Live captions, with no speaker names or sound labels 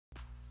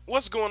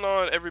What's going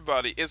on,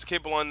 everybody? It's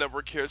Cable Line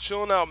Network here,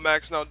 chilling out,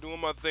 maxing out, doing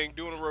my thing,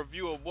 doing a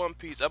review of One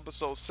Piece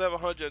episode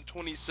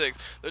 726,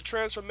 the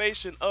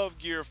transformation of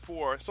Gear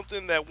 4,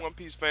 something that One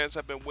Piece fans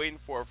have been waiting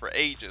for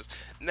ages.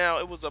 Now,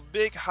 it was a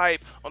big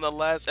hype on the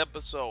last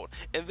episode.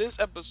 In this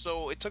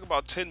episode, it took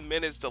about 10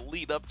 minutes to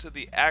lead up to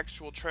the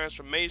actual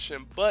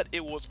transformation, but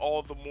it was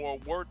all the more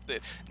worth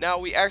it. Now,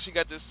 we actually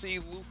got to see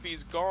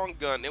Luffy's Gong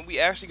Gun, and we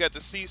actually got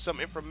to see some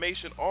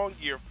information on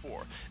Gear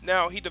 4.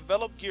 Now, he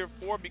developed Gear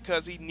 4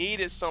 because he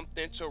needed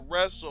something to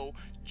wrestle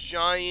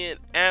giant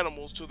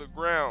animals to the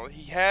ground.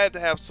 He had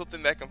to have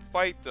something that can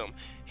fight them.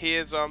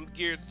 His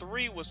Gear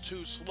 3 was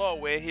too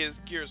slow, and his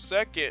Gear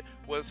 2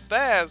 was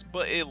fast,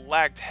 but it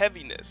lacked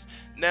heaviness.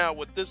 Now,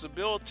 with this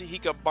ability, he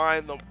could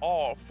bind them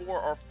all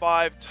 4 or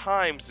 5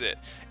 times it,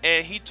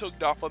 and he took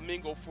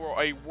Doflamingo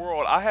for a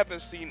world. I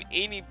haven't seen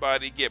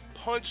anybody get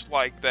punched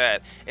like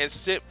that and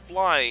sent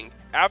flying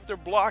after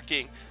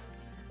blocking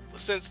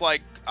since,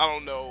 like, I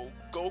don't know,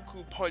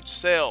 Goku punched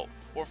Cell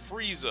or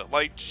Frieza.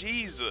 Like,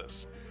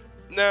 Jesus.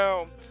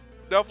 Now,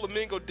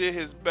 Doflamingo did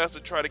his best to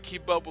try to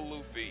keep up with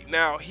Luffy.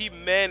 Now, he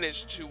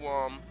managed to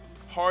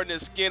harden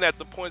his skin at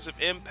the points of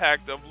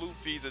impact of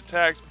Luffy's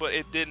attacks, but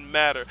it didn't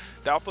matter.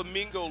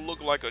 Doflamingo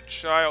looked like a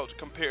child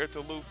compared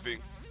to Luffy.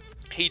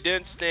 He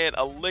didn't stand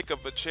a lick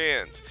of a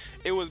chance.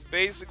 It was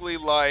basically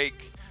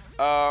like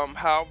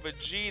how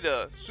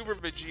Vegeta, Super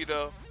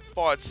Vegeta,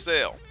 fought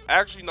Cell.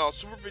 Actually, no,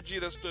 Super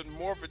Vegeta stood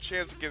more of a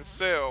chance against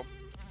Cell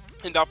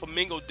and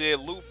Doflamingo did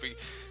Luffy.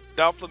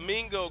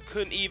 Doflamingo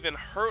couldn't even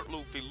hurt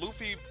Luffy.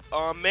 Luffy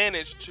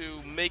managed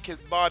to make his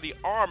body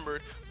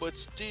armored, but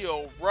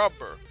still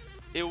rubber.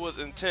 It was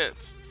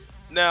intense.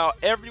 Now,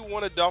 every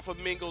one of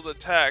Doflamingo's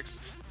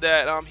attacks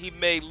that he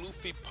made,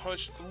 Luffy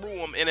punched through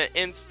him in an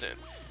instant.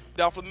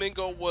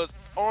 Doflamingo was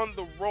on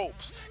the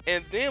ropes,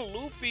 and then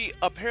Luffy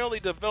apparently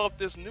developed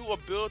this new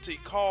ability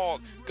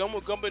called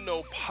Gumu Gumu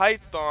no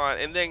Python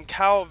and then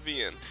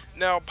Calvian.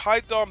 Now,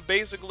 Python,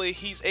 basically,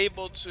 he's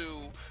able to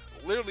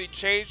literally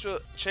change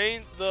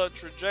the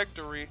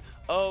trajectory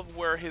of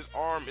where his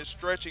arm is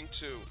stretching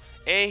to,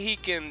 and he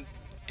can,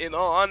 in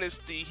all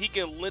honesty, he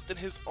can lengthen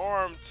his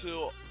arm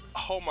to,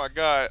 oh my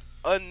god,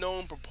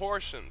 unknown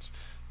proportions.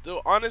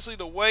 Though honestly,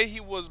 the way he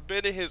was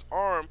bending his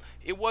arm,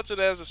 it wasn't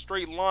as a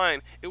straight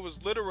line. It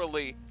was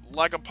literally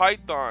like a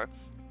python,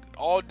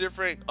 all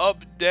different,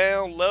 up,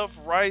 down,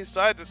 left, right,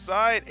 side to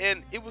side,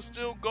 and it was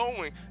still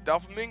going.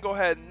 Doflamingo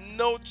had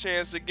no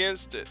chance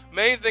against it.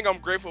 Main thing I'm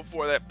grateful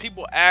for, that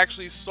people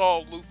actually saw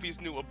Luffy's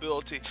new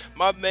ability.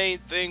 My main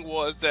thing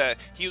was that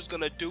he was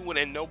gonna do it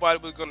and nobody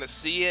was gonna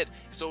see it,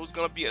 so it was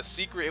gonna be a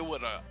secret. It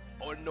would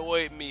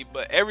annoyed me,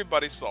 but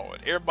everybody saw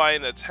it. Everybody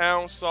in the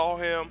town saw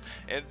him,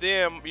 and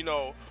then, you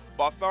know,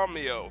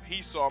 Bartholomew,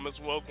 he saw him as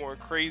well, going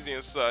crazy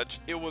and such.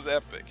 It was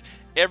epic.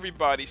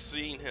 Everybody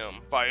seen him.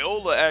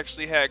 Viola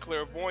actually had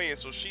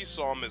clairvoyance, so she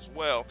saw him as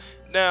well.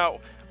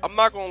 Now, I'm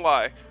not gonna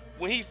lie,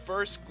 when he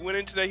first went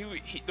into that,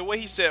 the way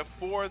he said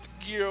fourth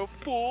gear,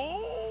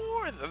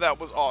 fourth, that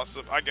was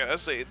awesome. I gotta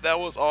say, that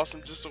was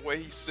awesome, just the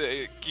way he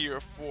said gear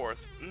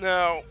fourth.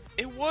 Now,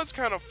 it was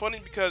kind of funny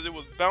because it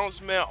was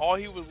Bounce Man. All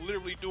he was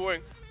literally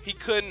doing, he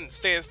couldn't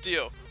stand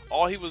still.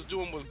 All he was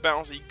doing was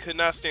bounce. He could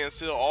not stand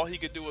still. All he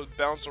could do was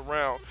bounce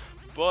around.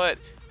 But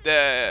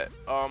that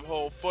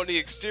whole funny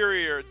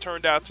exterior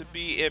turned out to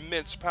be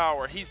immense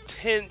power. He's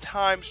 10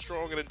 times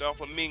stronger than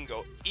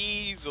Doflamingo.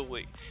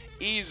 Easily,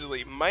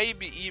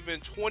 maybe even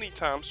 20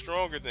 times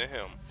stronger than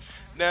him.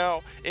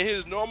 Now, in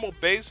his normal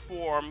base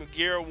form,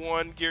 Gear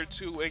 1, Gear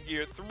 2, and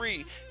Gear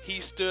 3, he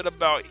stood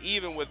about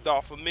even with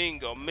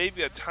Doflamingo,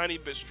 maybe a tiny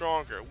bit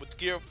stronger. With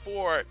Gear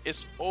 4,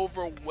 it's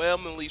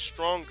overwhelmingly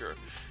stronger.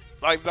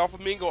 Like,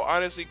 Doflamingo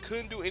honestly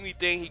couldn't do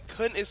anything, he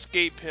couldn't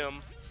escape him.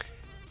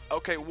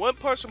 Okay, one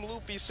punch from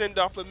Luffy sent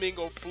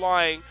Doflamingo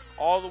flying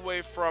all the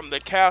way from the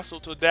castle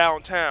to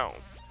downtown.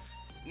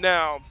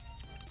 Now,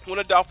 one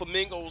of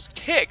Doflamingo's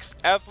kicks,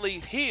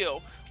 Athlete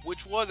Heel,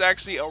 which was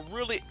actually a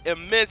really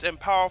immense and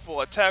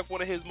powerful attack,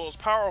 one of his most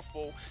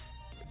powerful,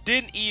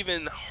 didn't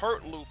even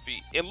hurt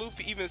Luffy. And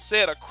Luffy even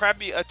said a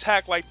crappy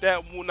attack like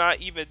that will not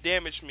even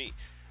damage me.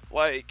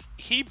 Like,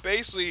 he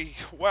basically,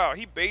 wow,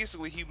 he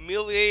basically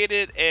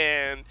humiliated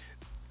and,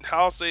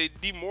 I'll say,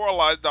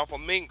 demoralized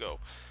Doflamingo.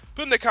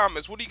 Put in the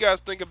comments, what do you guys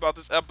think about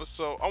this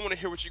episode? I want to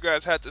hear what you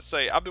guys had to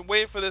say. I've been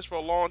waiting for this for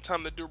a long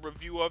time to do a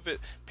review of it.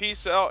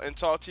 Peace out and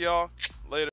talk to y'all